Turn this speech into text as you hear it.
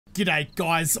G'day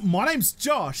guys, my name's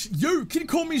Josh, you can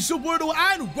call me WOODLE,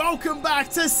 and welcome back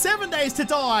to 7 Days to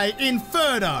Die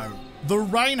Inferno. The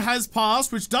rain has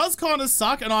passed, which does kind of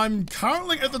suck, and I'm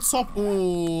currently at the top,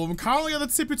 I'm currently at the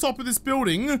tippy top of this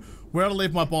building. Where did I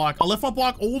leave my bike? I left my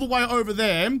bike all the way over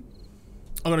there. I'm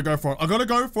gonna go for it. I gotta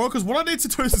go for it, because what I need to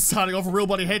do is starting off real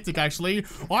bloody hectic, actually.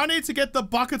 I need to get the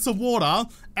buckets of water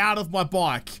out of my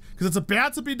bike, because it's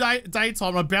about to be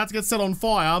daytime, I'm about to get set on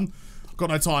fire. Got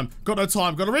no time,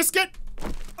 gotta risk it.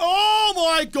 Oh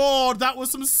my god, that was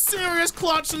some serious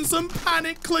clutch and some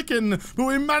panic clicking, but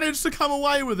we managed to come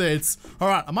away with it. All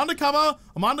right, I'm undercover,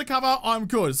 I'm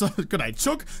good. So, good day,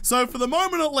 Chook. So for the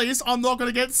moment at least, I'm not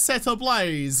gonna get set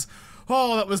ablaze.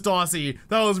 Oh, that was dicey.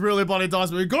 That was really bloody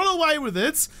dicey. We got away with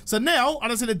it. So now, I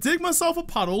just need to dig myself a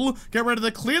puddle, get ready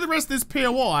to clear the rest of this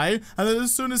POI, and then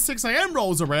as soon as 6 AM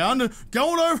rolls around,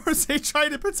 going over and see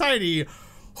Trader Potato.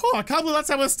 Oh, I can't believe that's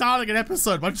how we're starting an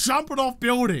episode, by jumping off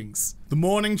buildings. The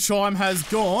morning chime has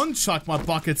gone, chuck my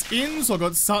buckets in, so I've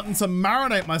got something to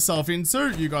marinate myself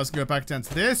into. You guys can go back down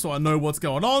to there so I know what's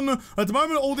going on. At the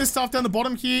moment, all this stuff down the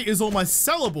bottom here is all my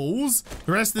sellables.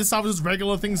 The rest of this stuff is just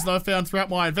regular things that I found throughout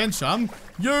my adventure.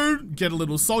 You, get a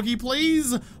little soggy,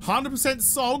 please. 100%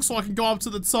 sog so I can go up to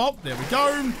the top. There we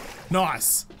go.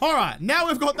 Nice. All right, now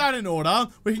we've got that in order,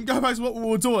 we can go back to what we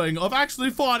were doing of actually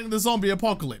fighting the zombie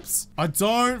apocalypse. I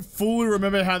don't fully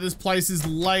remember how this place is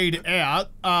laid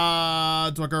out.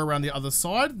 Do I go around the other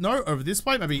side? No, over this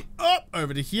way, maybe up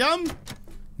over to here.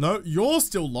 No, you're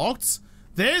still locked.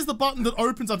 There's the button that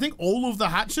opens, I think, all of the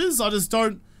hatches. I just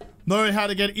don't know how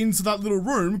to get into that little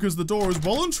room because the door is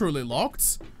well and truly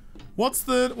locked. What's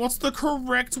the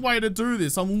correct way to do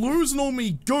this? I'm losing all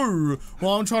me goo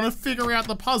while I'm trying to figure out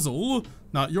the puzzle.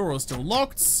 No, you're all still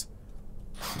locked.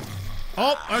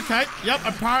 Oh, okay. Yep,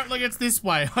 apparently it's this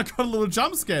way. I got a little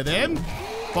jump scare there.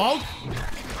 Bonk.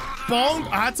 Bonk.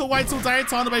 I had to wait till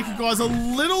daytime to make you guys a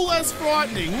little less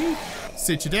frightening.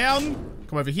 Sit you down.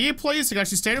 Come over here, please. You can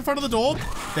actually stand in front of the door.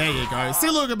 There you go. See,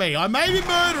 look at me. I may be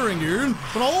murdering you,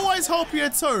 but I'll always help you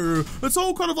too. It's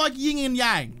all kind of like yin and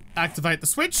yang. Activate the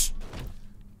switch.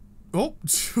 Oh,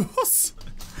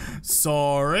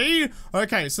 sorry.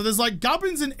 Okay, so there's like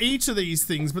gubbins in each of these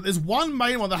things, but there's one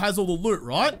main one that has all the loot,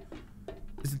 right?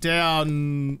 Is it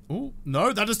down? Oh,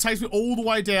 no, that just takes me all the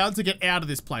way down to get out of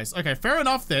this place. Okay, fair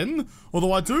enough then.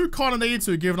 Although I do kind of need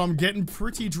to, given I'm getting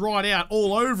pretty dried out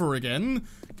all over again.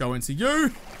 Go into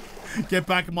you. Get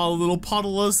back in my little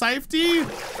puddle of safety.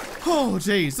 Oh,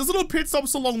 geez. There's little pit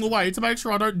stops along the way to make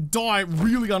sure I don't die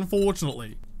really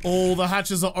unfortunately. All the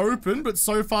hatches are open, but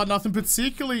so far nothing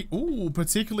particularly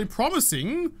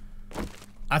promising.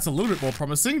 That's a little bit more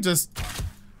promising. Just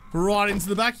right into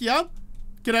the back here.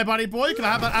 G'day, buddy boy. Can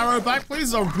I have that arrow back,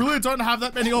 please? I really don't have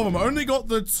that many of them. I only got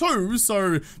the 2,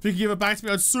 so if you can give it back to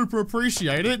me, I'd super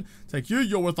appreciate it. Take you.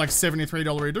 You're worth like $73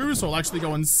 redo, so I'll actually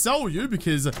go and sell you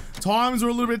because times are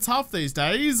a little bit tough these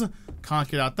days. Can't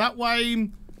get out that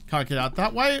way. Can't get out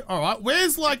that way. All right,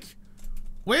 where's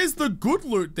the good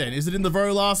loot then? Is it in the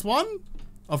very last one?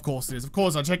 Of course it is. Of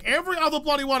course, I check every other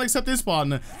bloody one except this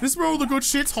one. This is where all the good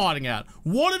shit's hiding out.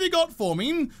 What have you got for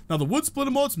me? Another wood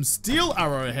splitter mod, some steel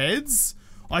arrowheads.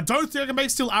 I don't think I can make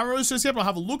steel arrows just yet, but I'll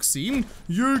have a look-see.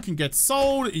 You can get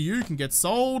sold. You can get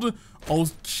sold. I'll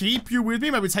keep you with me.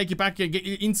 Maybe take you back and get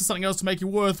you into something else to make you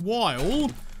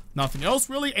worthwhile. Nothing else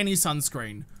really. Any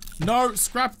sunscreen. No,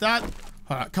 scrap that.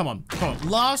 All right, come on, come on.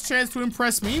 Last chance to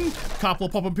impress me. Couple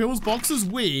of Pop Pills boxes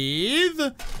with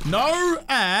no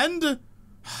and no.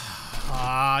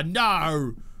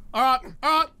 All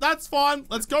right, that's fine.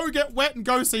 Let's go get wet and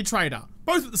go see Trader.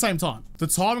 Both at the same time. The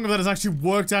timing of that has actually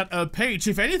worked out a peach.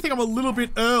 If anything, I'm a little bit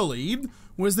early.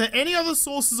 Was there any other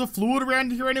sources of fluid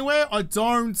around here anywhere? I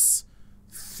don't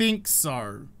think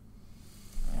so.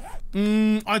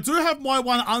 I do have my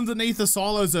one underneath the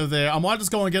silos over there. I might just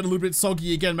go and get a little bit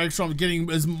soggy again, make sure I'm getting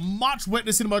as much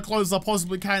wetness into my clothes as I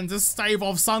possibly can to stave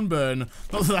off sunburn.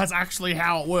 Not that that's actually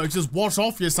how it works. Just wash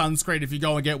off your sunscreen if you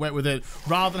go and get wet with it,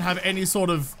 rather than have any sort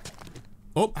of,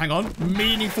 oh, hang on,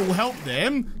 meaningful help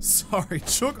there. Sorry,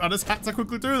 Chook, I just had to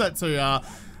quickly do that to ya.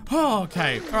 Oh,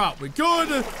 okay, all right, we're good.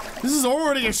 This is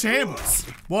already a shambles.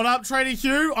 What up, Trader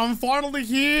Hugh? I'm finally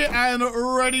here and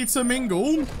ready to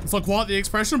mingle. It's not quite the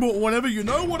expression, but whatever, you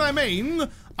know what I mean.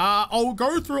 I'll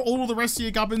go through all of the rest of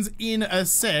your gubbins in a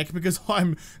sec because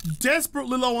I'm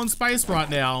desperately low on space right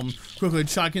now. Quickly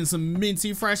chuck in some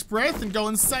minty fresh breath and go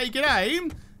and say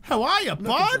g'day. How are you,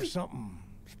 bud? Looking for something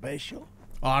special?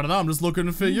 I don't know, I'm just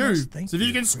looking for you. So if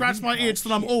you can scratch my itch,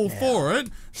 then I'm all for it.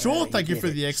 Sure, thank you for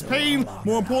the XP.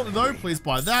 More important though, please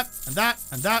buy that, and that,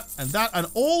 and that, and that, and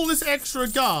all this extra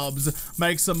garbs.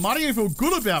 Make some money and feel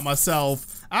good about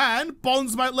myself. And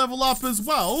bonds might level up as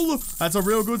well. That's a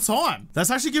real good time. That's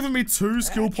actually giving me 2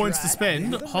 skill points to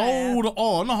spend. Hold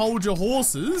on, hold your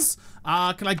horses.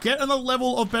 Can I get another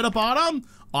level of better barter?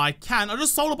 I can. I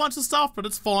just sold a bunch of stuff, but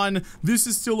it's fine. This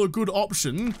is still a good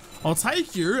option. I'll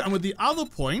take you, and with the other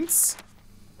points,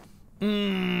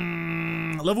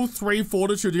 level 3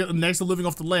 fortitude to get the next of living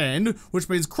off the land, which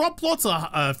means crop plots are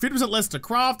 50% less to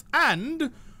craft,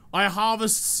 and I have a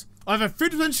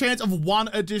 50% chance of 1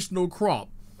 additional crop.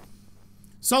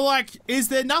 So, like, is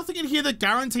there nothing in here that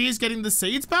guarantees getting the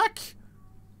seeds back?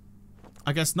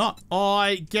 I guess not.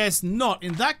 I guess not.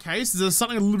 In that case, there's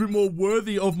something a little bit more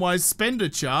worthy of my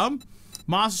expenditure.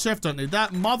 Master Chef, don't need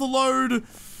that. Motherload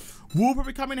will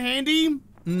probably come in handy.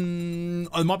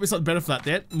 There might be something better for that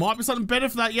yet. Might be something better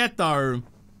for that yet, though.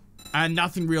 And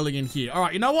nothing really in here. All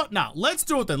right, you know what? Now, let's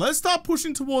do it then. Let's start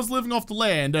pushing towards living off the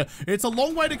land. It's a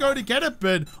long way to go to get it,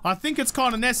 but I think it's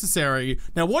kind of necessary.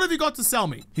 Now, what have you got to sell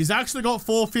me? He's actually got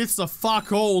 4/5 of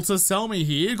fuck all to sell me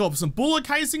here. Got some bullet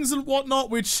casings and whatnot,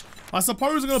 which I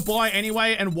suppose I'm going to buy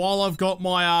anyway. And while I've got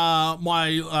my,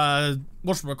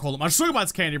 what should I call it? My sugar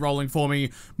bites candy rolling for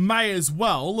me, may as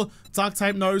well. Duct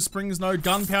tape, no. Springs, no.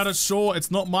 Gunpowder, sure.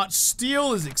 It's not much.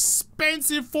 Steel is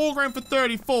expensive. 4 grand for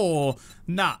 34.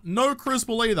 Nah, no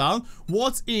crucible either.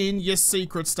 What's in your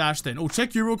secret stash then? Oh,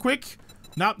 check you real quick.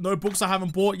 Nope, no books I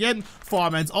haven't bought yet.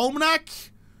 Fireman's Almanac.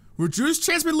 Reduced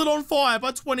chance to be lit on fire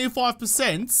by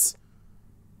 25%.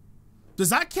 Does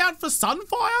that count for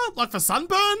sunfire? Like for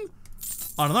sunburn?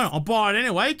 I don't know. I'll buy it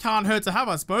anyway. Can't hurt to have,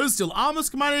 I suppose. Steel armor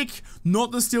schematic.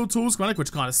 Not the steel tool schematic,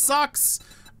 which kind of sucks.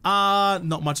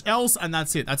 Not much else, and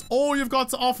that's it. That's all you've got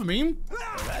to offer me.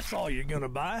 Well, that's all you're gonna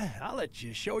buy. I'll let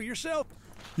you show yourself.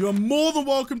 You're more than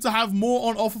welcome to have more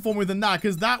on offer for me than that,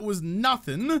 because that was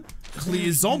nothing.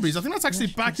 Clear zombies. I think that's actually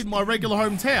back in my regular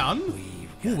hometown.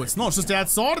 Oh, it's not. It's just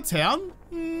outside of town.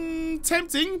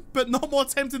 Tempting, but not more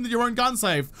tempting than your own gun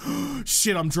safe.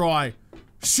 Shit, I'm dry.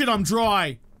 Shit, I'm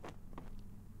dry.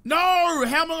 No!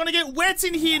 How am I gonna get wet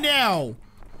in here now?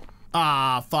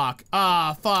 Ah, fuck.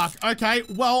 Ah, fuck. Okay,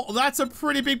 well, that's a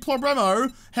pretty big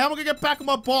problemo. How am I gonna get back on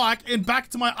my bike and back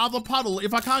to my other puddle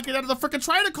if I can't get out of the frickin'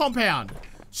 trader compound?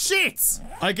 Shit!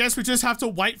 I guess we just have to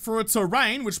wait for it to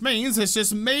rain, which means it's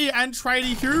just me and Trader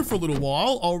Hugh for a little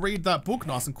while. I'll read that book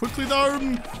nice and quickly,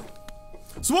 though.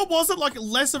 So what was it? Like,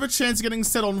 less of a chance of getting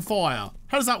set on fire.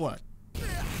 How does that work?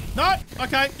 No,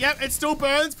 okay, yep, it still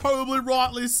burns, probably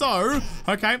rightly so.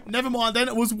 Okay, never mind then,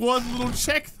 it was worth a little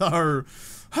check though.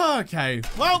 Okay,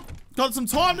 well, got some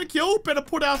time to kill, better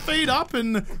put our feet up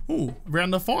and, ooh,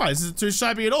 around the fires. Is it too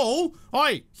shabby at all?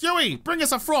 Oi, Huey, bring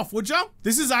us a froth, would ya?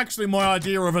 This is actually my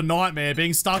idea of a nightmare,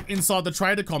 being stuck inside the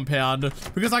trader compound,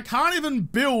 because I can't even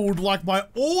build, like, my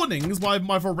awnings, my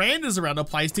verandas around the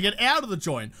place to get out of the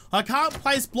joint. I can't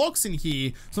place blocks in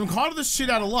here, so I'm kind of the shit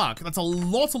out of luck. That's a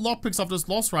lot of lockpicks I've just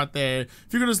lost right there. If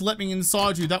you could just let me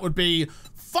inside you, that would be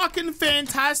fucking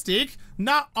fantastic.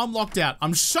 Nah, I'm locked out.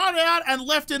 I'm shut out and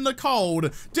left in the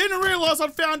cold. Didn't realize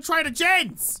I'd found Trader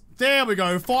Jen's. There we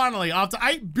go, finally. After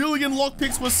 8 billion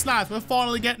lockpicks were snapped, we're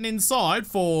finally getting inside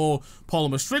for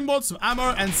polymer string mods, some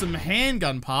ammo, and some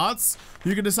handgun parts.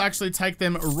 You can just actually take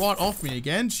them right off me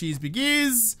again. Cheers, big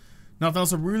ears. Nothing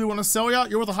else I really want to sell you.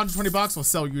 You're worth 120 bucks, I'll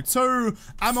sell you 2.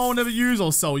 Ammo I'll never use,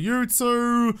 I'll sell you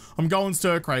 2. I'm going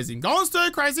stir crazy.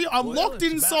 I'm locked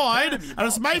inside, and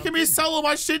it's making me sell all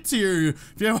my shit to you.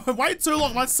 If you wait too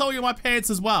long, I might sell you my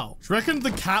pants as well. Do you reckon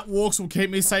the catwalks will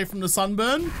keep me safe from the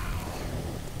sunburn?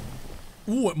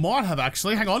 Ooh, it might have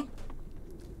actually. Hang on.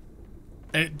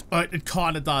 It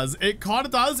kind of does. It kind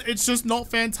of does. It's just not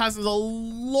fantastic. There's a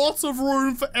lot of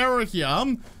room for error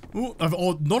here. Ooh,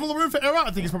 or not on the room for error.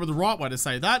 I think it's probably the right way to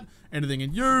say that. Anything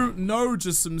in you? No,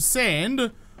 just some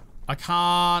sand. I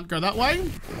can't go that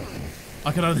way.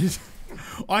 I can only...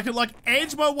 I can, like,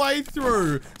 edge my way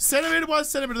through centimeter by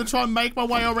centimeter to try and make my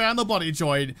way around the body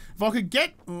joint. If I could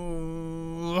get...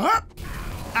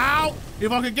 Ow!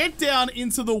 If I could get down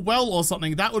into the well or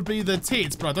something, that would be the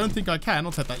tits, but I don't think I can.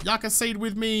 I'll take that yucca seed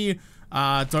with me.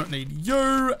 Don't need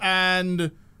you,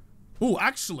 and... Oh,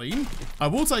 actually, I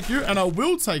will take you, and I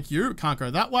will take you. Can't go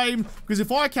that way, because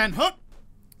if I can...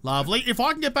 Lovely. If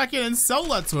I can get back in and sell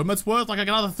that to him, it's worth like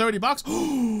another 30 bucks.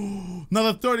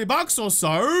 Another 30 bucks or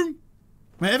so. Am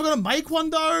I ever gonna make one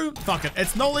though? Fuck it.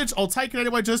 It's knowledge. I'll take it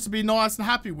anyway just to be nice and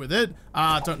happy with it.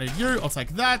 Don't need you. I'll take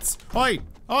that. Oi,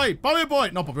 Bobby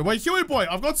boy. Not Bobby boy. Huey boy.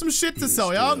 I've got some shit to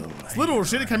sell ya. It's little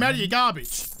shit. It came out of your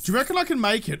garbage. Do you reckon I can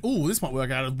make it? Oh, this might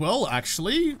work out as well,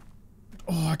 actually.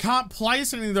 Oh, I can't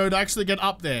place anything though to actually get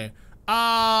up there.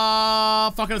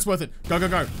 Fuck it, it's worth it. Go, go,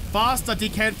 go. Faster,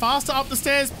 dickhead. Faster up the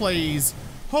stairs, please.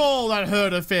 Oh, that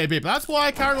hurt a fair bit. But that's why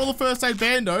I carry all the first aid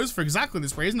bandos, for exactly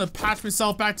this reason, to patch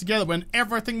myself back together when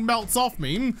everything melts off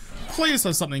me. Please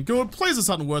have something good. Please have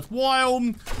something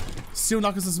worthwhile. Steel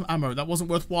knuckles and some ammo. That wasn't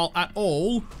worthwhile at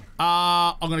all.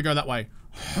 I'm gonna go that way.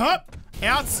 Hup.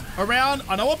 Out, around.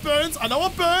 I know what burns. I know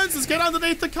what burns. Let's get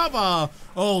underneath the cover.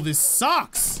 Oh, this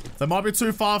sucks. That might be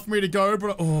too far for me to go,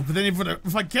 but then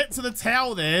if I get to the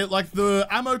tower there, like the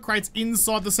ammo crate's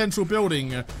inside the central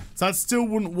building, so that still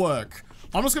wouldn't work.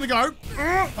 I'm just gonna go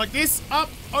like this, up,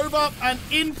 over, and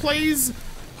in, please.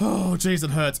 Oh, jeez,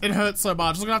 it hurts. It hurts so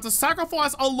much. I'm gonna have to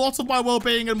sacrifice a lot of my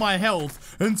well-being and my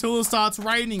health until it starts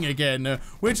raining again,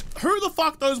 which, who the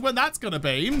fuck knows when that's gonna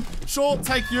be? Sure,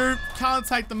 take you. Can't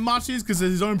take the mushies because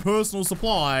there's his own personal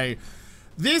supply.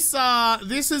 This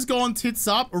has gone tits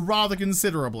up rather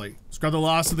considerably. Let's grab the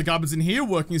last of the gubbins in here,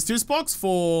 working stiff box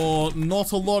for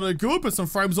not a lot of good, but some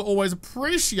frames are always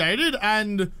appreciated,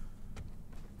 and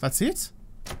that's it?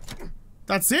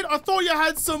 That's it? I thought you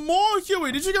had some more,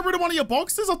 Huey. Did you get rid of one of your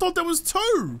boxes? I thought there was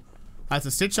 2. That's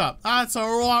a stitch up. That's a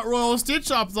right royal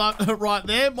stitch up right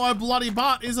there. My bloody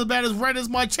butt is about as red as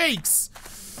my cheeks.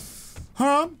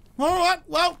 All right,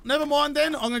 well, never mind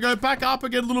then. I'm gonna go back up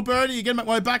and get a little birdie again, make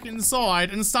my way back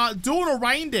inside and start doing a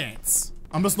rain dance.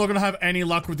 I'm just not gonna have any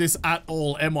luck with this at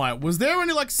all, am I? Was there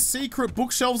any like secret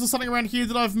bookshelves or something around here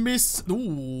that I've missed?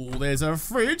 Ooh, there's a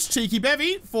fridge, cheeky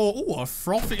bevy for, a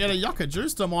frothy and a yucca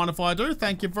juice. Don't mind if I do,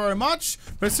 thank you very much.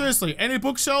 But seriously, any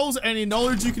bookshelves, any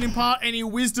knowledge you can impart, any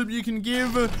wisdom you can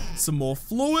give, some more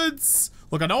fluids.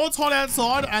 Look, I know it's hot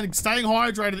outside and staying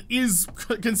hydrated is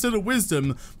considered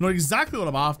wisdom. Not exactly what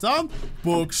I'm after.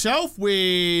 Bookshelf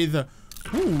with,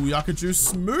 yucca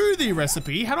juice smoothie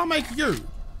recipe. How do I make you?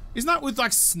 Isn't that with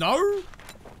like snow?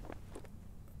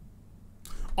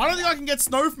 I don't think I can get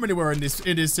snow from anywhere in this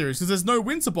series because there's no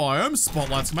winter biome.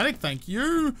 Spotlight schematic, thank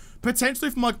you.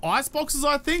 Potentially from like ice boxes,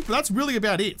 I think, but that's really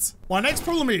about it. My next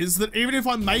problem is that even if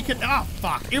I make it,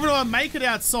 even if I make it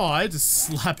outside, just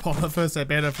slap on the first aid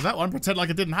banner for that one, pretend like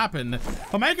it didn't happen.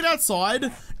 If I make it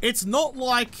outside, it's not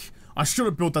like, I should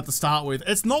have built that to start with.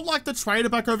 It's not like the trader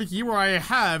back over here where I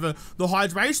have the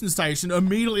hydration station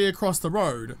immediately across the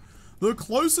road. The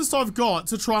closest I've got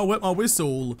to try and wet my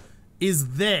whistle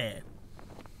is there.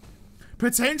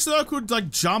 Potentially I could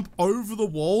like jump over the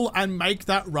wall and make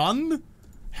that run.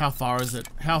 How far is it?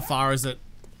 How far is it?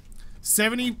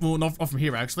 70, well not from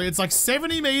here actually. It's like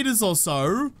 70 meters or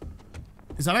so.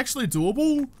 Is that actually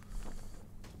doable?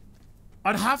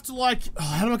 I'd have to like,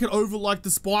 how do I get over like the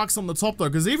spikes on the top though?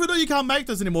 Because even though you can't make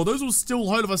those anymore, those will still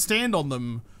hold if I stand on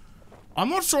them. I'm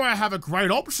not sure I have a great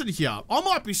option here. I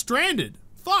might be stranded.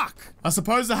 Fuck. I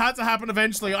suppose it had to happen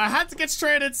eventually. I had to get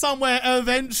stranded somewhere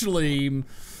eventually.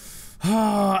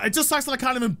 It just sucks that I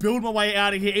can't even build my way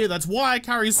out of here either. That's why I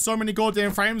carry so many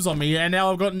goddamn frames on me, and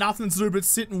now I've got nothing to do but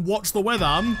sit and watch the weather,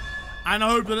 and I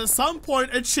hope that at some point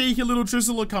a cheeky little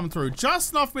drizzle will come through.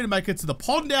 Just enough for me to make it to the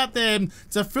pond out there,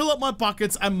 to fill up my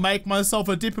buckets and make myself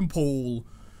a dipping pool.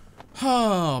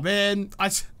 Oh, man.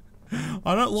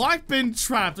 I don't like being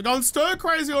trapped. I'm going stir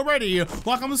crazy already,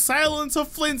 like I'm sailing to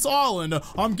Flint's Island.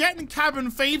 I'm getting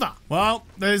cabin fever. Well,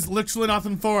 there's literally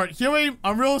nothing for it. Huey,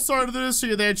 I'm real sorry to do this to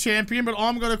you there, champion, but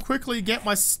I'm going to quickly get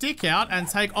my stick out and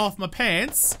take off my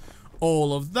pants.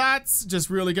 All of that. Just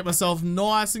really get myself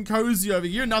nice and cozy over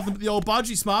here. Nothing but the old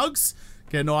budgie smugs.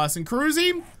 Get nice and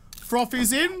cruisy.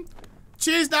 Frothy's in.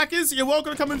 Cheers, knackers. You're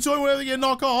welcome to come and join whatever you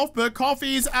knock off, but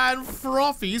coffees and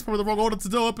frothies, probably the wrong order to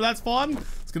do it, but that's fine.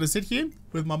 Just gonna sit here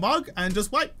with my mug and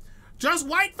just wait. Just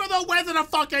wait for the weather to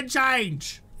fucking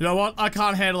change. You know what? I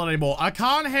can't handle it anymore. I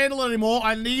can't handle it anymore.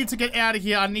 I need to get out of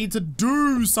here. I need to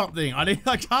do something. I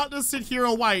can't just sit here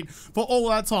and wait for all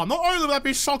that time. Not only will that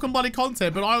be shocking bloody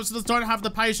content, but I also just don't have the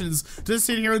patience to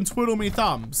sit here and twiddle me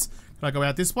thumbs. Can I go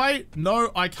out this way? No,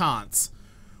 I can't.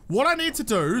 What I need to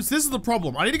do, so this is the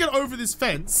problem. I need to get over this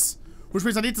fence, which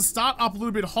means I need to start up a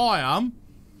little bit higher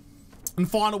and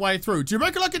find a way through. Do you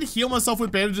reckon I can heal myself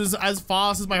with bandages as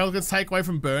fast as my health gets taken away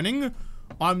from burning?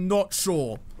 I'm not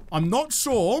sure. I'm not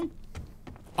sure.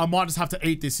 I might just have to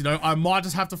eat this, you know? I might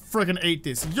just have to friggin' eat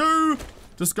this. You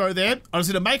just go there. I just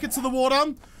need to make it to the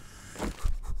water.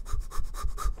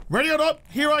 Ready or not,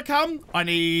 here I come. I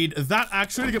need that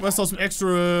actually to get myself some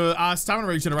extra stamina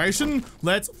regeneration.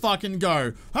 Let's fucking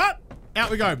go. Huh?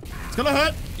 Out we go. It's gonna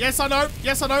hurt. Yes, I know.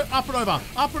 Yes, I know. Up and over.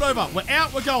 Up and over. We're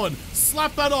out. We're going.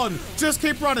 Slap that on. Just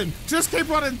keep running. Just keep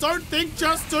running. Don't think,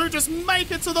 just do. Just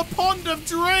make it to the pond of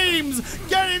dreams.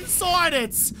 Get inside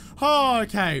it. Oh,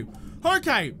 okay.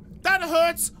 Okay. That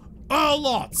hurts a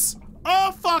lot.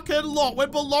 A fucking lot. We're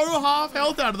below half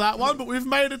health out of that one, but we've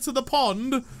made it to the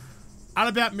pond. at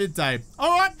about midday.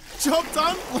 All right, job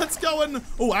done. Let's go and,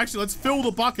 oh, actually, let's fill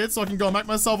the bucket so I can go and make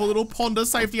myself a little ponder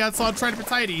safety outside trading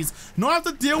potatoes. Not have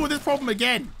to deal with this problem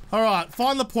again. All right,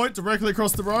 find the point directly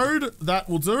across the road. That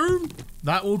will do.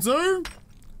 That will do.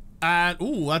 And,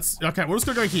 oh, that's, okay, we're just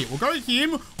gonna go here. We'll go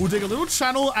here, we'll dig a little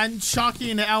channel and chuck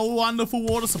in our wonderful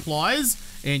water supplies.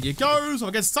 In you go. So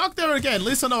I get stuck there again. At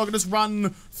least I know I can just run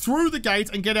through the gate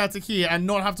and get out to here and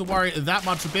not have to worry that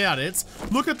much about it.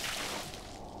 Look at...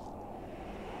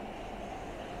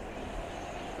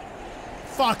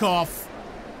 Fuck off.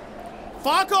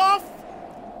 Fuck off.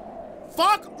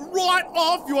 Fuck right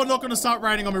off. You are not going to start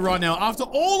raining on me right now. After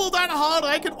all of that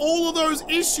heartache and all of those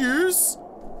issues...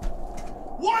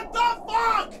 What the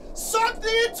fuck? Suck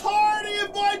the entirety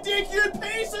of my dick, you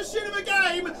piece of shit of a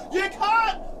game! You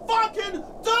can't fucking do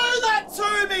that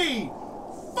to me!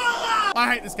 Fuck!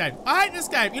 I hate this game. I hate this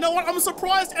game. You know what? I'm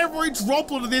surprised every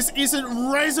droplet of this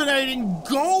isn't resonating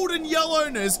golden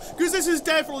yellowness, because this is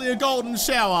definitely a golden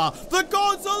shower. The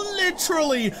gods are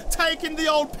literally taking the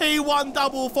old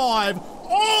P155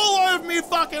 all over me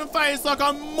fucking face like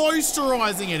I'm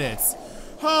moisturizing it.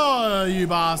 Oh, you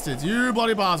bastards. You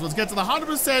bloody bastards. Let's get to the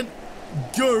 100%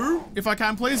 goo, if I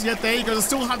can, please. Yeah, there you go. I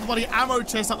still have the bloody ammo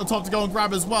chest at the top to go and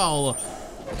grab as well.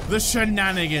 The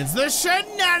shenanigans. The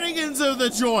shenanigans of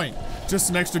the joint. Just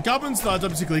some extra gubbins that I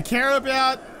don't particularly care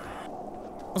about.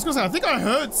 I was going to say, I think I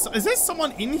heard... Is there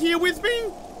someone in here with me?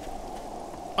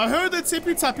 I heard the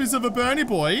tippy-tappies of a Bernie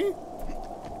boy.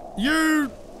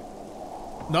 You...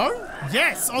 No?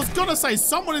 Yes, I was gonna say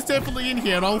someone is definitely in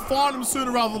here and I'll find them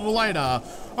sooner rather than later.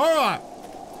 All right,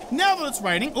 now that it's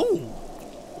raining, ooh.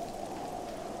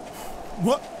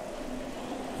 What?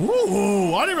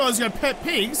 Ooh, I didn't realize you had pet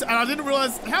pigs and I didn't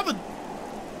realize how the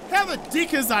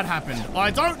dick has that happened?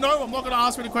 I don't know, I'm not gonna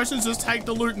ask any questions, just take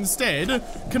the loot instead.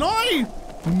 Can I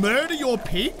murder your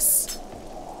pigs?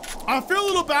 I feel a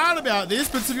little bad about this,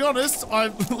 but to be honest,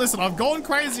 listen, I've gone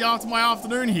crazy after my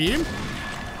afternoon here.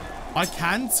 I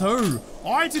can too.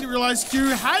 I didn't realize you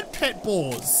had pet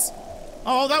boars.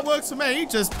 Oh, that works for me.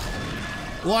 Just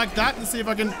like that and see if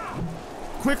I can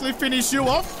quickly finish you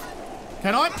off.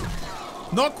 Can I?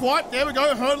 Not quite. There we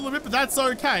go. Hurt a little bit, but that's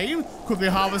okay. Quickly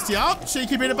harvest you up.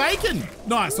 Cheeky bit of bacon.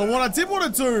 Nice. So what I did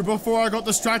want to do before I got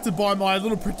distracted by my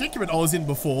little predicament I was in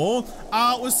before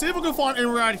was see if I could find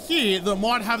anywhere out here that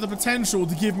might have the potential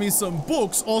to give me some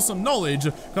books or some knowledge.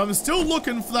 But I'm still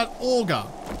looking for that auger.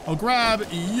 I'll grab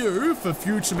you for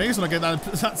future me so I get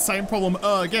that same problem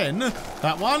again.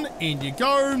 That one. In you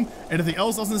go. Anything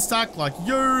else doesn't stack like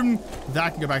you. That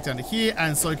can go back down to here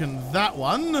and so can that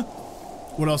one.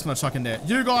 What else can I chuck in there?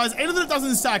 You guys, anything that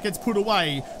doesn't stack gets put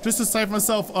away just to save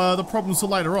myself the problems for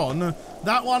later on.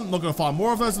 That one, I'm not going to find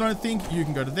more of those, I don't think. You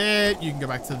can go to there. You can go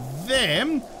back to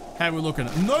them. How are we looking?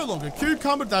 No longer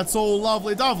cucumber. That's all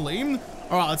lovely-dovely.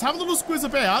 All right, let's have a little squiz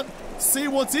about. See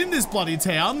what's in this bloody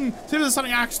town. See if there's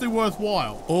something actually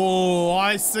worthwhile. Oh,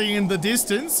 I see in the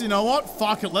distance. You know what?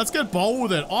 Fuck it. Let's get bold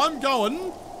with it. I'm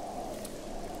going...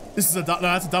 This is no,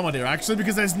 that's a dumb idea, actually,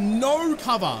 because there's no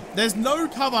cover. There's no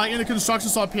cover in the construction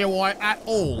site POI at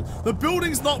all. The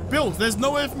building's not built. There's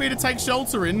nowhere for me to take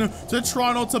shelter in to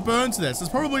try not to burn to this. It's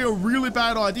probably a really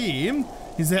bad idea.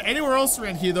 Is there anywhere else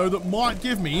around here, though, that might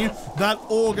give me that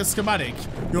auger schematic?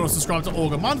 You want to subscribe to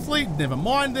Auger Monthly? Never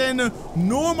mind, then.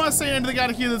 Nor am I seeing anything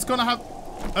out of here that's going to have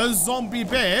a zombie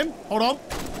bear. Hold on.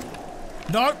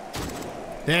 No.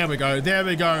 There we go. There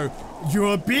we go.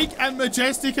 You're big and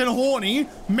majestic and horny.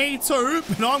 Me too,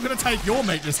 but I'm going to take your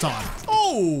meat this time.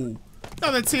 Oh,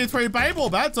 another tier 3 baseball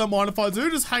bat. Don't mind if I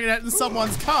do. Just hanging out in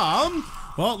someone's car.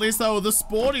 Well, at least they were the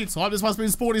sporty type. This must be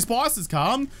Sporty Spice's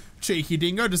car. Cheeky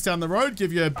dingo just down the road.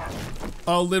 Give you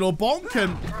a little bonk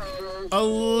and a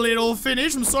little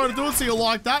finish. I'm sorry to do it so you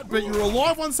like that, but you're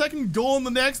alive 1 second, gone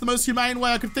the next. The most humane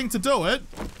way I could think to do it.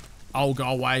 Oh, go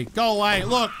away. Go away.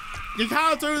 Look. You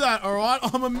can't do that, all right?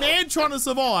 I'm a man trying to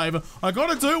survive. I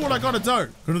gotta do what I gotta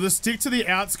do. Gonna just stick to the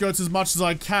outskirts as much as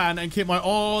I can and keep my...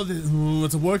 Oh,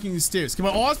 it's a working stiffs. Keep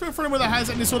my eyes peeled for whether it has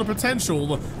any sort of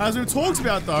potential. As we've talked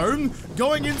about, though,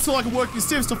 going into like a working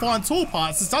stiffs to find tool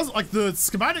parts, this doesn't, like the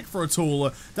schematic for a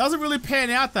tool, doesn't really pan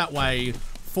out that way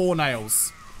for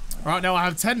nails. All right, now I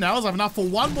have 10 nails. I have enough for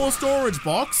one more storage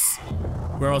box.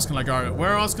 Where else can I go?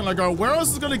 Where else can I go? Where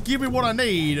else is going to give me what I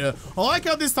need? I like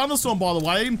how this thunderstorm, by the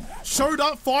way, showed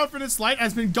up 5 minutes late and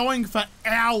has been going for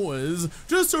hours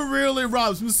just to really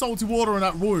rub some salty water on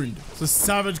that wound. It's a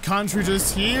savage country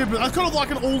just here, but I kind of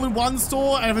like an all-in-one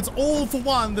store, and if it's all for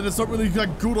one, then it's not really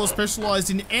like good or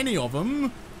specialized in any of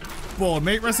them. Boiled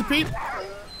meat recipe.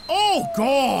 Oh,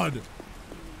 God.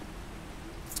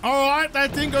 Alright,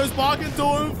 that thing goes barking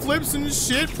doing flips and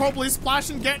shit, probably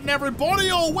splashing, getting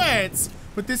everybody all wet.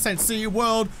 But this ain't Sea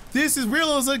World. This is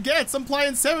real as it gets. I'm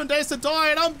playing 7 Days to Die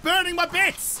and I'm burning my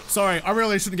bits. Sorry, I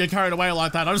really shouldn't get carried away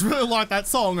like that. I just really like that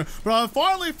song. But I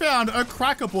finally found a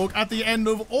cracker book at the end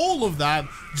of all of that,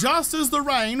 just as the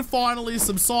rain finally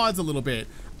subsides a little bit.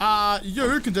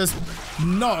 You can just,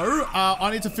 no,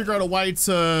 I need to figure out a way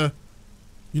to,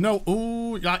 you know,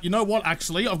 ooh, yeah, you know what,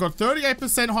 actually, I've got 38%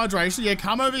 hydration. Yeah,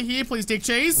 come over here, please, dick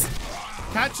cheese.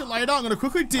 Catch you later. I'm gonna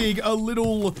quickly dig a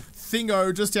little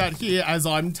thingo just out here, as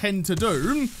I tend to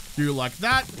do. You like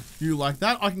that, you like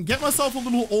that. I can get myself a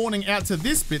little awning out to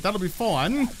this bit, that'll be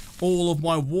fine. All of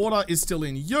my water is still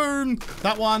in you.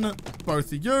 That one,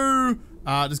 both of you.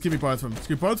 Just give me both of them. Just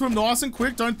give both of them nice and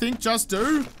quick, don't think, just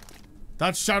do.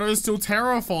 That shadow is still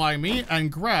terrifying me.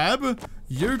 And grab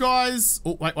you guys.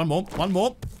 Oh, wait, one more.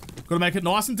 Gotta make it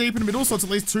nice and deep in the middle so it's at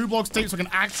least 2 blocks deep so I can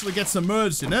actually get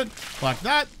submerged in it. Like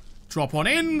that. Drop on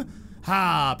in.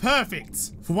 Ah,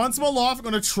 perfect. For once in my life, I'm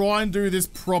gonna try and do this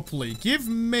properly. Give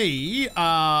me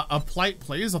a plate,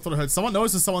 please. I thought I heard someone. No,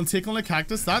 it's just someone tickling a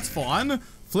cactus. That's fine.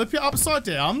 Flip you upside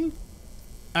down.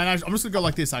 And I'm just gonna go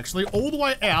like this, actually. All the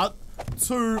way out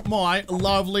to my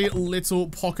lovely little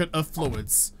pocket of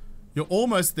fluids. You're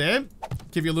almost there.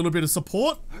 Give you a little bit of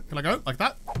support. Can I go like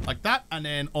that? Like that. And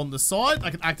then on the side,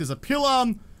 I can act as a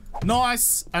pillar.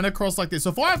 Nice. And across like this. So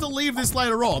if I have to leave this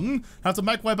later on, have to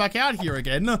make my way back out here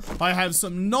again, I have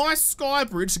some nice sky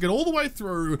bridge to get all the way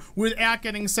through without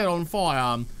getting set on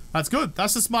fire. That's good.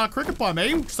 That's a smart cricket by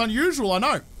me. It's unusual, I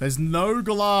know. There's no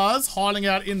glass hiding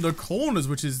out in the corners,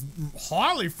 which is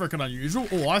highly freaking unusual.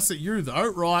 Oh, I see you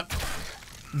though. Right.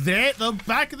 There, the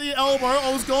back of the elbow.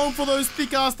 I was going for those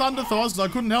thick-ass thunder thighs because I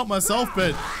couldn't help myself,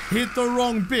 but hit the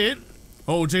wrong bit.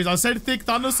 Oh, geez, I said thick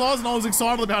thunder thighs and I was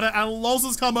excited about it, and Loz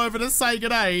has come over to say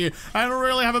g'day and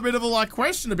really have a bit of a, like,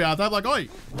 question about that. Like, oi,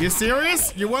 you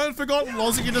serious? You weren't forgotten,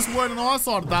 Loz, you just weren't an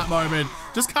eyesight at that moment.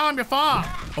 Just calm your fart.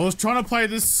 I was trying to play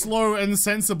this slow and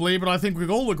sensibly, but I think we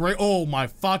all agree. Oh, my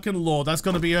fucking lord, that's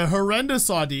going to be a horrendous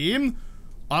idea.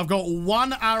 I've got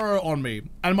 1 arrow on me,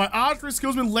 and my archery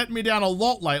skills have been letting me down a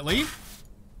lot lately.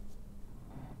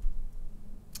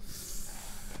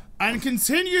 And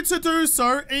continue to do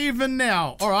so even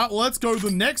now. All right, well, let's go to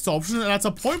the next option, and that's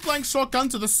a point-blank shotgun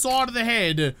to the side of the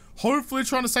head. Hopefully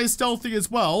trying to stay stealthy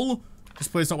as well.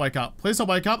 Just please don't wake up. Please don't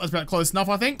wake up. That's about close enough,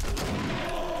 I think.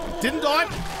 Didn't die.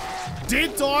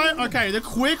 Did die. Okay, the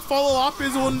quick follow-up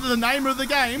is on the name of the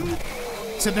game.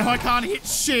 So now I can't hit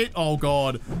shit. Oh,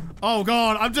 God. Oh,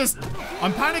 God.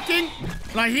 I'm panicking.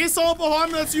 And I hear someone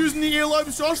behind me that's using the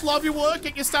earlobes. Josh, love your work.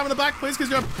 Get your stamina back, please,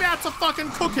 because you're about to fucking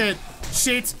cook it.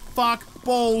 Shit. Fuck.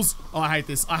 Balls. Oh, I hate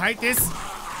this. I hate this.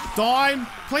 Die.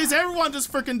 Please, everyone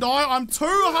just freaking die. I'm too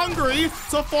hungry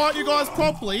to fight you guys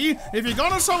properly. If you're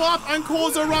gonna show up and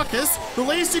cause a ruckus, the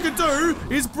least you could do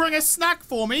is bring a snack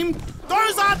for me.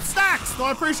 Those aren't snacks! Though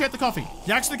I appreciate the coffee.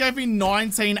 You actually gave me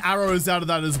 19 arrows out of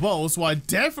that as well, so I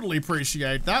definitely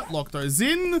appreciate that. Lock those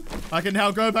in. I can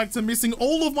now go back to missing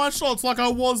all of my shots like I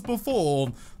was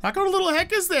before. I got a little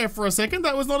heckers there for a second.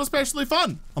 That was not especially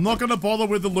fun. I'm not gonna bother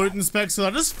with the loot and specs, because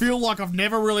I just feel like I've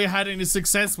never really had any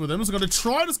success with them. So I'm gonna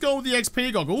try to go with the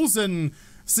XP goggles and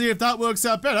see if that works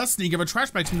out better. Sneak of a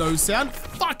trash makes no sound.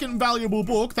 Fucking valuable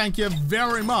book. Thank you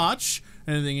very much.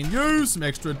 Anything in use, some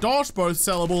extra dosh, both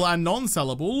sellable and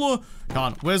non-sellable.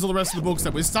 Can't. Where's all the rest of the books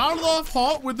that we started off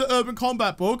hot with the urban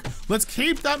combat book? Let's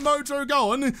keep that mojo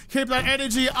going. Keep that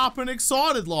energy up and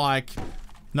excited like.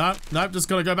 Nope, just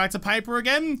gotta go back to paper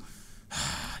again.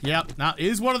 Yep, now it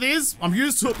is what it is. I'm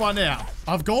used to it by now.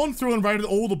 I've gone through and rated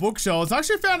all the bookshelves. I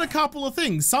actually found a couple of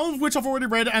things, some of which I've already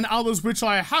read and others which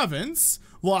I haven't.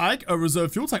 Like a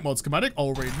reserve fuel tank mod schematic.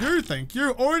 I'll read you, thank you.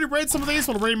 Already read some of these,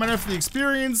 but I'll read manual for the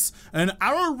experience. An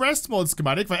arrow rest mod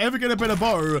schematic. If I ever get a better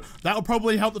bow, that will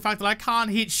probably help the fact that I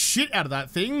can't hit shit out of that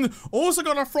thing. Also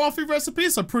got a frothy recipe,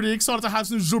 so pretty excited to have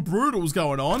some jabrudels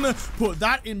going on. Put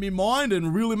that in my mind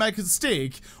and really make it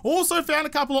stick. Also found a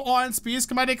couple of iron spear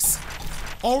schematics.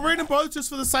 I'll read them both just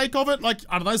for the sake of it. Like,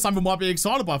 I don't know, some people might be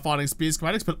excited by finding spear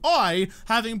schematics, but I,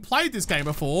 having played this game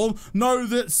before, know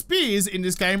that spears in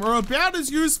this game are about as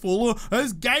useful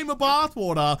as gamer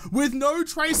bathwater, with no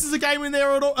traces of gamer in there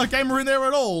at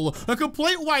all. A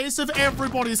complete waste of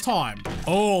everybody's time.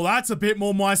 Oh, that's a bit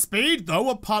more my speed, though.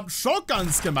 A pump shotgun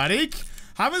schematic.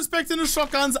 Haven't spec'd into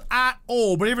shotguns at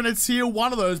all, but even a tier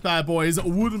 1 of those bad boys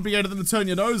wouldn't be anything to turn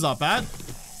your nose up at.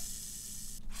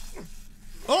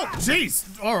 Oh, jeez.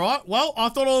 All right. Well, I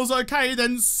thought I was okay.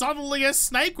 Then suddenly a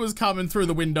snake was coming through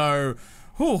the window.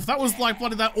 Whew, that was like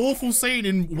bloody that awful scene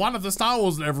in one of the Star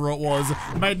Wars, whatever it was.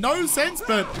 It made no sense,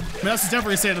 but I mean, that's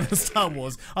definitely a scene in the Star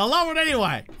Wars. I love it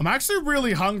anyway. I'm actually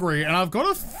really hungry, and I've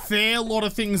got a fair lot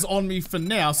of things on me for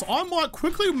now, so I might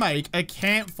quickly make a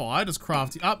campfire. Just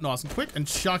craft it up nice and quick and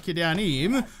chuck you down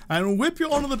here and whip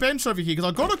you onto the bench over here, because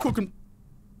I've got to cook and...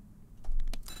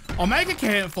 I'll make a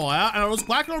campfire and I'll just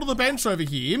whack it onto the bench over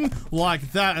here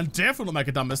like that, and definitely make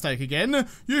a dumb mistake again.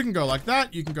 You can go like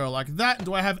that, you can go like that. And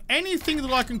do I have anything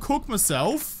that I can cook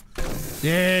myself?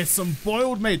 Yeah, some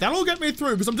boiled meat. That'll get me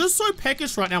through because I'm just so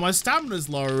peckish right now. My stamina's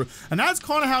low, and that's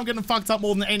kind of how I'm getting fucked up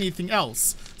more than anything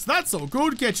else. So that's all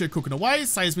good. Get you cooking away.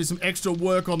 Saves me some extra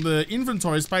work on the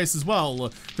inventory space as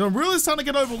well. I'm really starting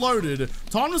to get overloaded.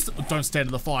 Time to... Don't stand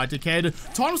in the fire, dickhead.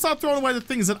 Time to start throwing away the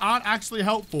things that aren't actually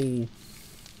helpful.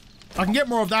 I can get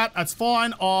more of that, that's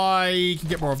fine. I can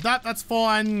get more of that, that's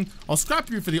fine. I'll scrap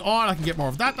you for the iron, I can get more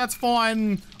of that, that's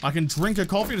fine. I can drink a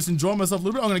coffee, just enjoy myself a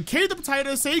little bit. I'm gonna keep the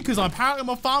potato seed because apparently I'm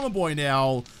a farmer boy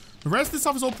now. The rest of this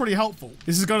stuff is all pretty helpful.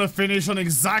 This is gonna finish on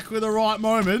exactly the right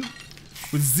moment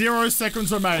with 0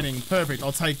 seconds remaining. Perfect,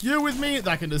 I'll take you with me.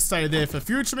 That can just stay there for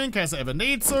future me in case I ever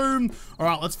need to. All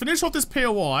right, let's finish off this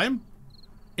POI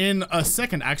in a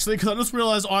second, actually, because I just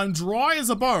realized I'm dry as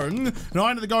a bone and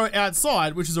I need to go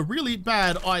outside, which is a really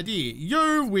bad idea.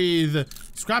 You with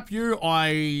scrap you,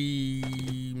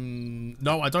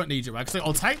 no, I don't need you, actually.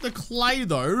 I'll take the clay,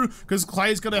 though, because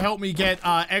clay's going to help me get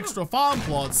extra farm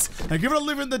plots and give it a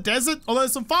live in the desert. Oh,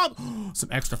 there's some some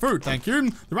extra food, thank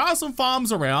you. There are some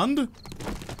farms around.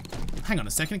 Hang on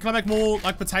a second, can I make more,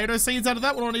 like, potato seeds out of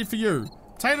that? What do I need for you?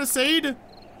 Potato seed?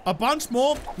 A bunch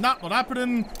more? Nah, not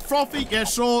happening. Frothy? Yeah,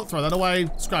 sure. Throw that away.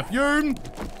 Scrap you.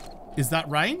 Is that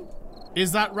rain?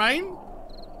 Is that rain?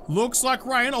 Looks like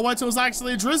rain. I'll wait till it's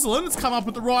actually drizzling. It's come up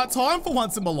at the right time for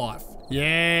once in my life.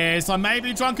 Yes, I may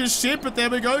be drunk as shit, but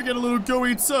there we go. Get a little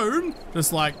gooey too.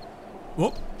 Just like,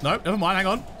 whoop. Nope, never mind. Hang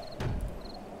on.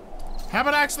 How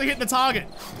about actually hitting the target?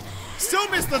 Still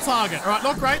missed the target. All right,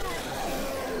 not great.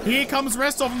 Here comes the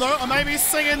rest of them, though. I may be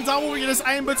singing double. We can just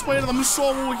aim between them. I'm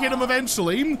sure we'll hit them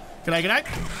eventually. G'day,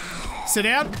 g'day. Sit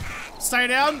down. Stay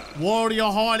down. What are you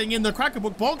hiding in the cracker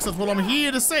book box? That's what I'm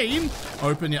here to see.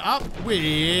 Open you up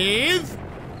with...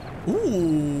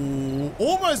 Ooh,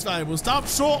 almost valuable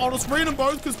stuff. Sure, I'll just read them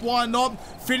both, because why not?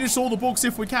 Finish all the books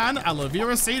if we can. Aloe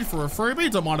vera seed for a freebie.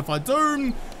 Don't mind if I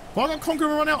do. Have I got concrete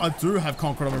right now? I do have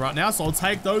concrete on me right now, so I'll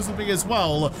take those with me as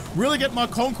well. Really get my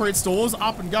concrete stores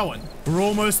up and going. We're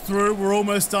almost through. We're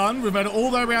almost done. We've made it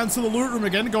all the way around to the loot room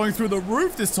again, going through the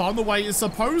roof this time the way it's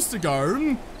supposed to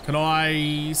go. Can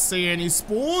I see any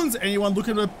spawns? Anyone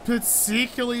looking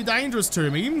particularly dangerous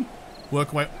to me?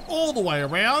 Work away all the way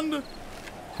around.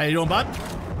 How you doing, bud?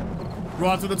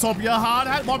 Right to the top of your hard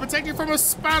hat. Might protect you from a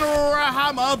spanner or a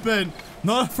hammer, but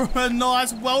not from a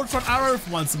nice well-shot arrow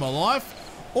for once in my life.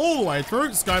 All the way through,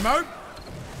 ScoMo.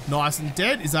 Nice and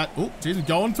dead. Is that, oh, geez,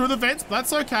 going through the vents, but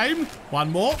that's okay. One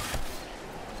more.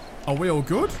 Are we all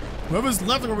good? Whoever's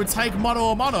left, we take mano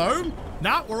or mano.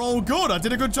 Nah, we're all good. I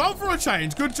did a good job for a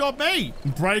change. Good job, me.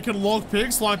 Breaking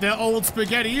lockpicks like they're old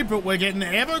spaghetti, but we're getting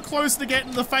ever closer to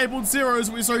getting the fabled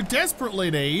zeros we so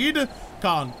desperately need.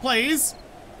 Come on, please.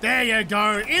 There you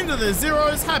go. Into the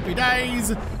zeros. Happy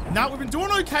days. Now, we've been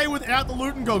doing okay without the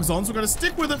loot and gogs on, so we're going to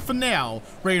stick with it for now.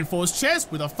 Reinforced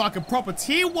chest with a fucking proper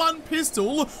tier 1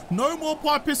 pistol. No more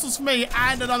pipe pistols for me,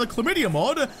 and another chlamydia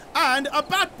mod, and a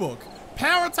bat book.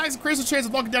 Power attacks increase the chance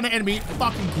of knocking down an enemy.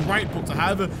 Fucking great book to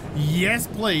have. Yes,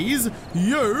 please.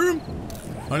 You.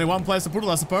 Only one place to put it,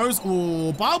 I suppose.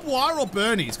 Ooh, barbed wire or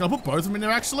burnies? Can I put both of them in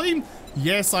there, actually?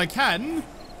 Yes, I can.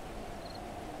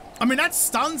 I mean, that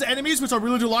stuns enemies, which I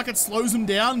really do like. It slows them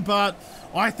down, but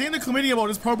I think the chlamydia mod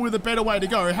is probably the better way to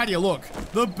go. How do you look?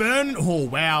 The burn... Oh,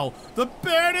 wow. The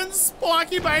burning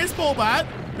spiky baseball bat.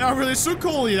 Now, I really should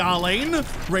call you Arlene.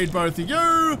 Read both of you.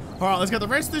 All right, let's get the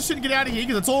rest of this shit and get out of here,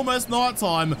 because it's almost night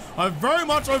time. I've very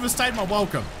much overstayed my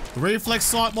welcome. Reflex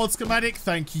sight mod schematic,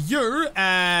 thank you.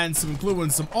 And some glue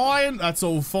and some iron. That's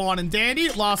all fine and dandy.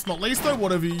 Last but not least, though,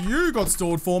 whatever you got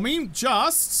stored for me,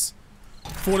 just...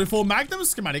 44 Magnum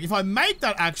schematic. If I make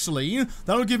that, actually,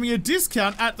 that'll give me a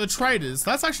discount at the traders.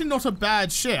 That's actually not a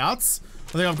bad shout.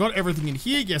 I think I've got everything in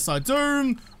here. Yes, I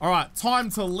do. All right, time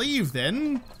to leave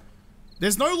then.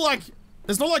 There's no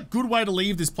good way to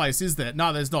leave this place, is there?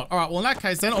 No, there's not. All right, well, in that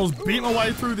case then, I'll just beat my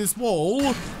way through this wall.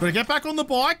 Gotta get back on the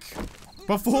bike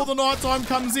before the night time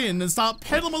comes in and start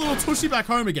pedaling my little tushy back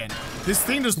home again. This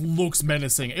thing just looks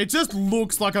menacing. It just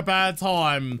looks like a bad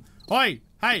time. Oi.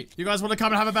 Hey, you guys want to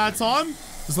come and have a bad time?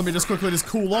 Just let me just quickly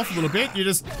cool off a little bit. You're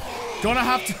just gonna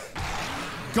have to...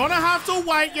 Gonna have to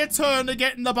wait your turn to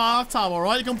get in the bathtub, all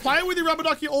right? You can play with your rubber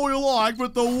ducky all you like,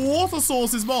 but the water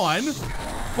source is mine.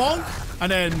 Bonk, and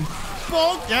then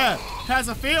bonk. Yeah, how's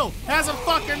it feel? How's it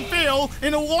fucking feel?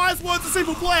 In a wise words of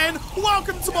simple plan,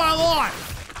 welcome to my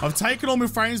life. I've taken all my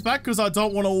frames back because I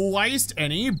don't want to waste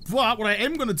any, but what I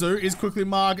am going to do is quickly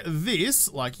mark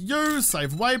this, like you,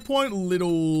 save waypoint,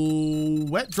 little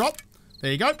wet drop.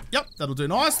 There you go. Yep, that'll do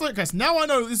nicely. Okay, so now I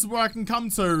know this is where I can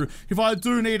come to if I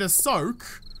do need a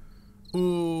soak.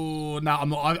 Ooh, no, I'm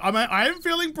not. I am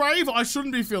feeling brave. I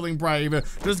shouldn't be feeling brave.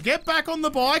 Just get back on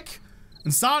the bike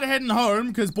and start heading home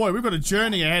because, boy, we've got a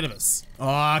journey ahead of us. Oh,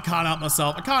 I can't help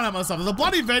myself. I can't help myself. There's a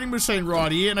bloody vending machine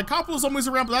right here and a couple of zombies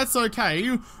around, but that's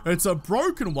okay. It's a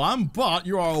broken one, but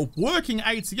you're a working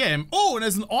ATM. Oh, and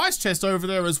there's an ice chest over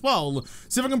there as well.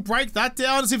 See if I can break that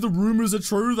down, see if the rumors are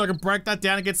true. I can break that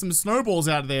down and get some snowballs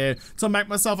out of there to make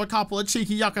myself a couple of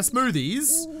cheeky yucca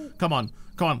smoothies. Come on.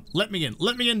 Come on, let me in.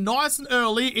 Let me in nice and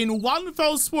early in one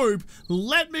fell swoop.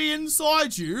 Let me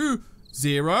inside you.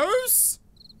 Zeros?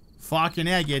 Fucking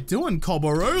how you doing,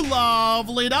 Cobberoo?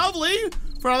 Lovely, lovely.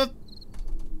 For another...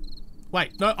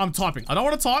 Wait, no, I'm typing. I don't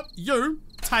want to type. You,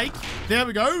 take. There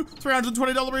we go.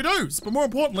 $320 redos. But more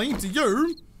importantly, to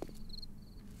you,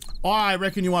 I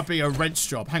reckon you might be a wrench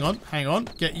job. Hang on.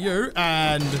 Get you,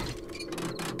 and...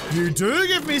 You do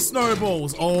give me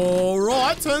snowballs. All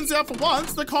right, turns out for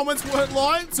once, the comments weren't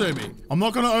lying to me. I'm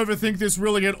not gonna overthink this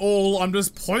really at all. I'm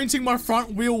just pointing my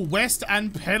front wheel west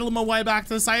and pedaling my way back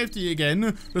to safety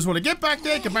again. Just wanna get back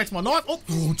there, get back to my knife. Oh,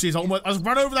 jeez, I just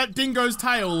run over that dingo's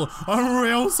tail. I'm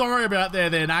real sorry about there,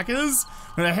 knackers.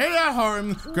 I'm gonna head out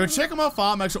home, go check on my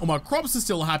farm, make sure all my crops are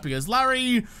still happy as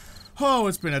Larry. Oh,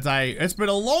 it's been a day. It's been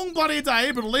a long bloody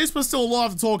day, but at least we're still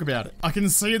alive to talk about it. I can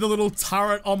see the little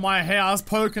turret on my house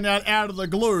poking out of the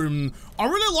gloom. I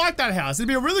really like that house. It'd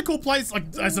be a really cool place, like,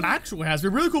 as an actual house.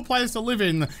 It'd be a really cool place to live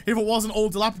in if it wasn't all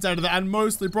dilapidated and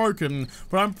mostly broken.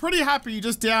 But I'm pretty happy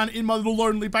just down in my little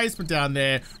lonely basement down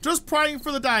there, just praying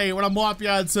for the day when I might be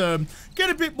able to get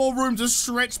a bit more room to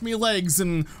stretch me legs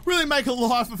and really make a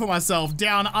life for myself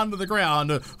down under the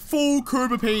ground. Full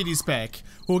Kubapedi spec.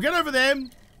 We'll get over there.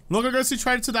 Not gonna go see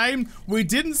Trader today. We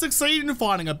didn't succeed in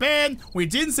finding a band. We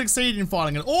didn't succeed in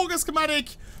finding an auger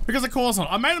schematic. Because of course not.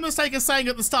 I made a mistake of saying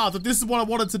at the start that this is what I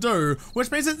wanted to do,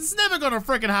 which means it's never gonna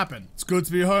freaking happen. It's good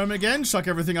to be home again. Chuck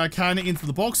everything I can into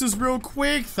the boxes real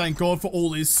quick. Thank God for all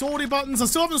these sortie buttons. I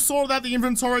still haven't sorted out the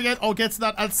inventory yet. I'll get to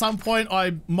that at some point.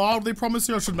 I mildly promise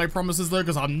you. I shouldn't make promises though,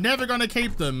 because I'm never gonna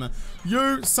keep them.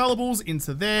 Sellables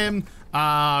into them.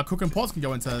 Cooking pots can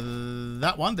go into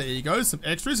that one. There you go. Some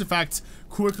extras. In fact,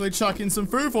 quickly chuck in some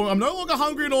food for me. I'm no longer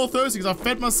hungry nor thirsty because I've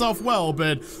fed myself well,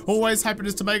 but always happy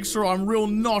just to make sure I'm real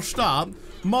noshed up.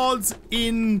 Mods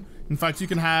in fact, you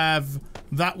can have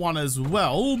that one as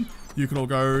well. You can all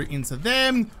go into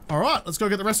them. All right, let's go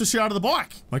get the rest of the shit out of the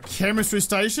bike. My chemistry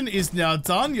station is now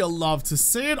done. You'll love to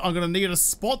see it. I'm gonna need a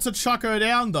spot to chuck her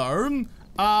down though.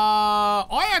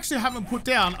 I actually haven't put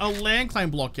down a land claim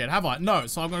block yet, have I? No,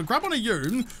 so I'm going to grab on a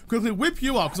you, quickly whip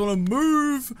you up, because I want to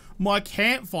move my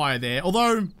campfire there.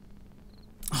 Although,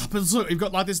 but look, you've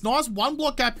got like this nice one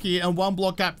block gap here and one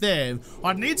block gap there.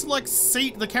 I need to like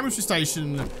seat the chemistry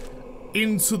station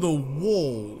into the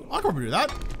wall. I can probably do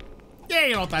that. Yeah,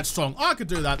 you're not that strong. I could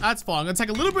do that. That's fine. I'm going to take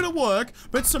a little bit of work,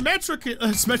 but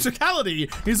symmetricality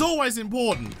is always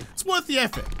important. It's worth the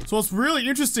effort. So what's really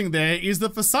interesting there is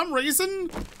that for some reason,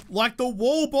 like the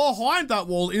wall behind that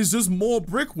wall is just more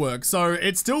brickwork. So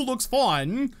it still looks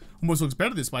fine. Almost looks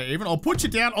better this way even. I'll put you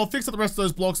down. I'll fix up the rest of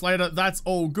those blocks later. That's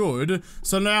all good.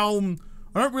 So now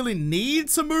I don't really need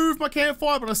to move my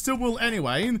campfire, but I still will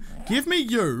anyway. Give me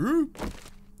you.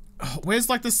 Where's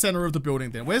like the center of the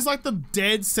building then? Where's like the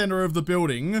dead center of the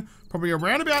building? Probably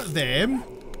around about there,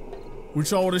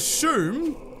 which I would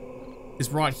assume is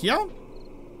right here.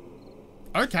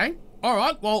 Okay. All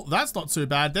right. Well, that's not too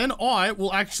bad then. I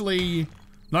will actually...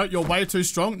 No, you're way too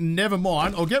strong. Never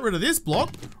mind. I'll get rid of this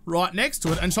block right next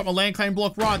to it and shut my land claim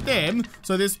block right there.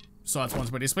 So this... So that's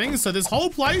 120 swings. So this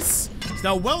whole place is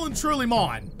now well and truly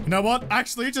mine. You know what?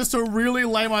 Actually, just to really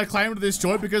lay my claim to this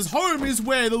joint, because home is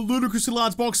where the ludicrously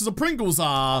large boxes of Pringles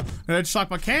are. I'm gonna chuck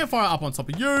my campfire up on top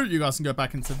of you. You guys can go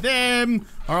back into them.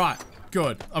 All right,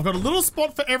 good. I've got a little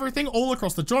spot for everything all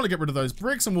across the joint to get rid of those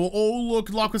bricks, and we'll all look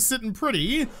like we're sitting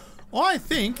pretty. I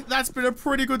think that's been a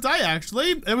pretty good day,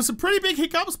 actually. There was some pretty big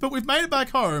hiccups, but we've made it back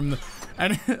home.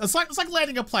 And it's like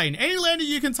landing a plane. Any landing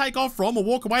you can take off from or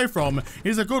walk away from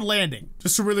is a good landing.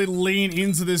 Just to really lean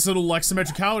into this little like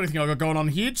symmetricality thing I've got going on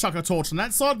here, chuck a torch on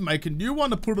that side, make a new one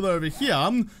to put it over here.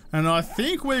 And I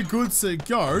think we're good to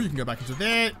go. You can go back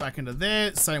into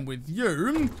there, same with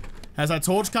you. Has that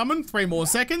torch coming? 3 more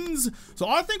seconds. So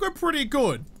I think we're pretty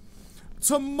good.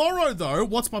 Tomorrow, though,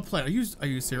 what's my plan? Are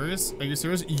you serious? Are you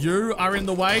serious? You are in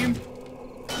the way.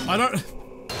 I don't...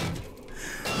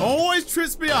 Always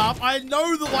trips me up. I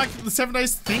know that, like, the 7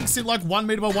 days thinks in, like, 1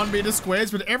 meter by 1 meter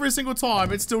squares, but every single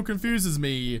time it still confuses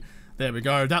me. There we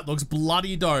go. That looks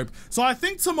bloody dope. So I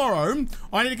think tomorrow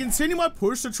I need to continue my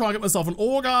push to try and get myself an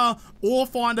auger or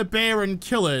find a bear and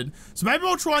kill it. So maybe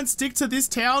I'll try and stick to this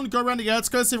town, go around the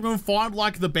outskirts, see if I can find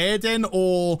like the bear den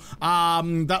or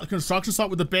that construction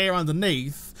site with the bear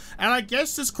underneath. And I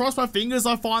guess just cross my fingers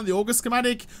I find the auger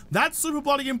schematic. That's super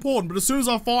bloody important, but as soon as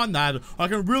I find that, I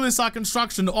can really start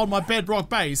construction on my bedrock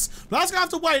base. But that's gonna have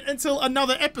to wait until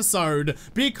another episode,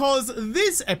 because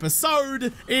this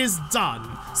episode is done.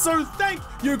 So thank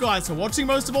you guys for watching.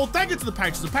 Most of all, thank you to the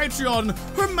patrons of Patreon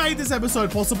who made this episode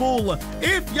possible.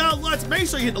 If you liked, make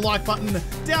sure you hit the like button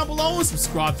down below,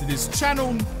 subscribe to this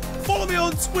channel, follow me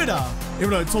on Twitter. If I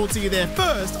don't talk to you there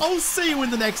first, I'll see you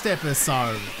in the next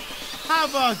episode.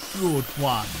 Have a good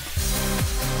one.